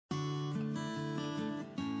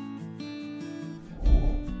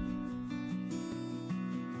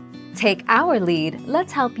Take our lead,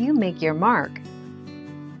 let's help you make your mark.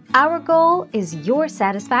 Our goal is your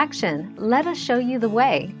satisfaction. Let us show you the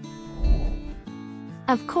way.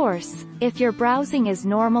 Of course, if your browsing is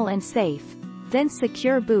normal and safe, then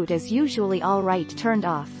Secure Boot is usually alright turned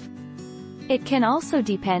off. It can also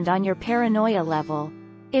depend on your paranoia level.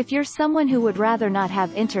 If you're someone who would rather not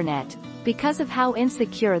have internet, because of how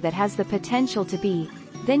insecure that has the potential to be,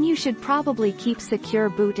 then you should probably keep Secure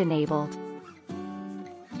Boot enabled.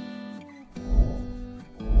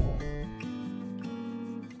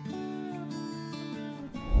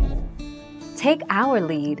 Take our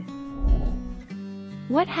lead.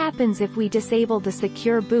 What happens if we disable the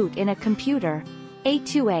Secure Boot in a computer?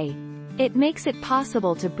 A2A. It makes it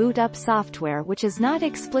possible to boot up software which is not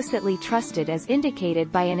explicitly trusted as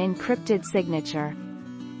indicated by an encrypted signature.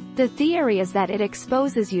 The theory is that it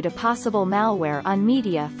exposes you to possible malware on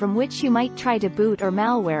media from which you might try to boot or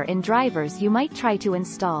malware in drivers you might try to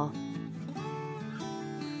install.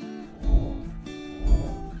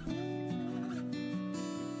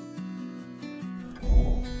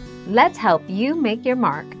 Let's help you make your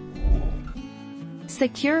mark.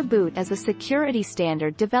 Secure Boot is a security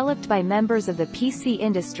standard developed by members of the PC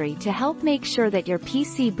industry to help make sure that your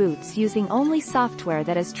PC boots using only software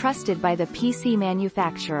that is trusted by the PC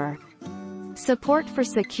manufacturer. Support for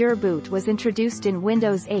Secure Boot was introduced in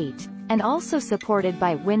Windows 8, and also supported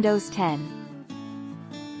by Windows 10.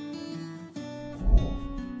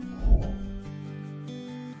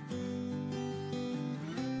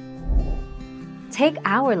 Take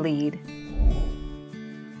our lead.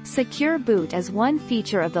 Secure Boot is one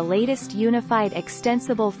feature of the latest Unified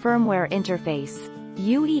Extensible Firmware Interface,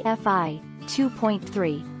 UEFI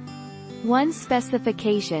 2.3. One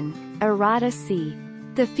specification, Errata C.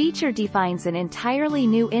 The feature defines an entirely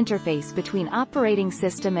new interface between operating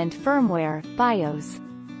system and firmware, BIOS.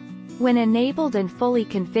 When enabled and fully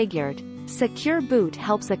configured, Secure Boot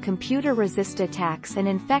helps a computer resist attacks and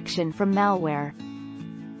infection from malware.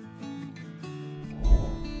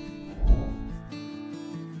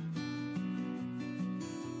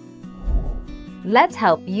 Let's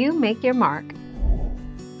help you make your mark.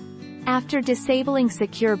 After disabling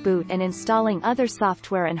Secure Boot and installing other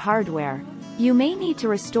software and hardware, you may need to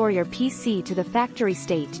restore your PC to the factory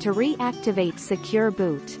state to reactivate Secure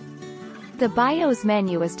Boot. The BIOS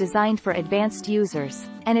menu is designed for advanced users,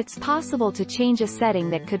 and it's possible to change a setting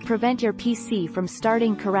that could prevent your PC from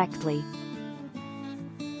starting correctly.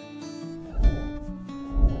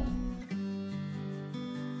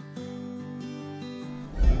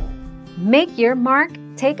 Make your mark,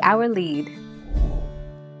 take our lead.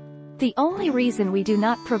 The only reason we do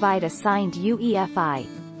not provide a signed UEFI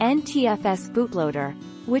NTFS bootloader,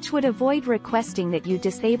 which would avoid requesting that you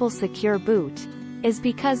disable Secure Boot, is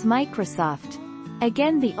because Microsoft,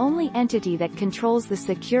 again the only entity that controls the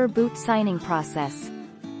Secure Boot signing process,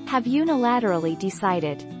 have unilaterally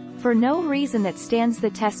decided, for no reason that stands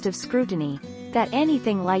the test of scrutiny, that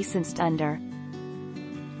anything licensed under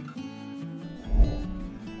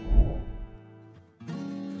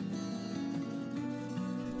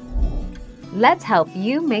Let's help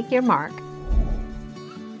you make your mark.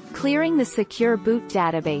 Clearing the Secure Boot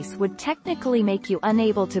database would technically make you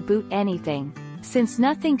unable to boot anything, since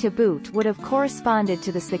nothing to boot would have corresponded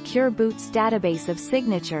to the Secure Boot's database of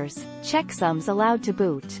signatures, checksums allowed to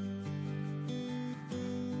boot.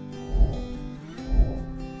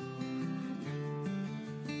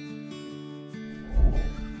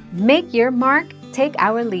 Make your mark, take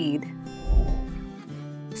our lead.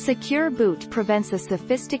 Secure Boot prevents a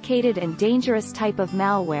sophisticated and dangerous type of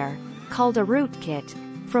malware, called a rootkit,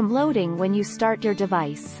 from loading when you start your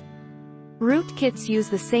device. Rootkits use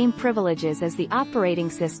the same privileges as the operating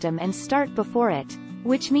system and start before it,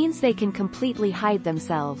 which means they can completely hide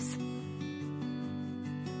themselves.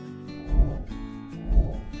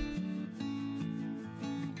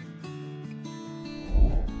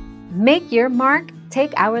 Make your mark,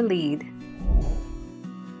 take our lead.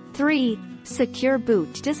 3. Secure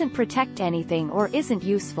Boot doesn't protect anything or isn't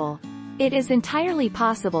useful. It is entirely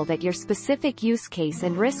possible that your specific use case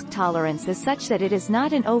and risk tolerance is such that it is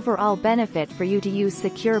not an overall benefit for you to use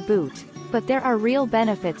Secure Boot, but there are real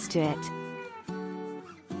benefits to it.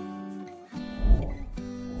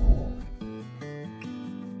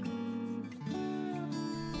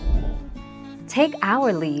 Take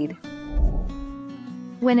our lead.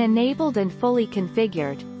 When enabled and fully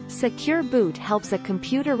configured, Secure Boot helps a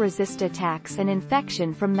computer resist attacks and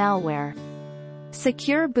infection from malware.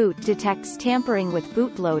 Secure Boot detects tampering with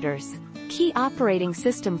bootloaders, key operating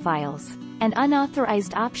system files, and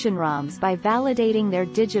unauthorized option ROMs by validating their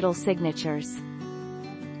digital signatures.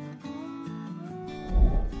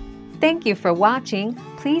 Thank you for watching.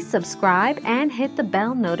 Please subscribe and hit the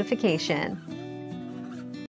bell notification.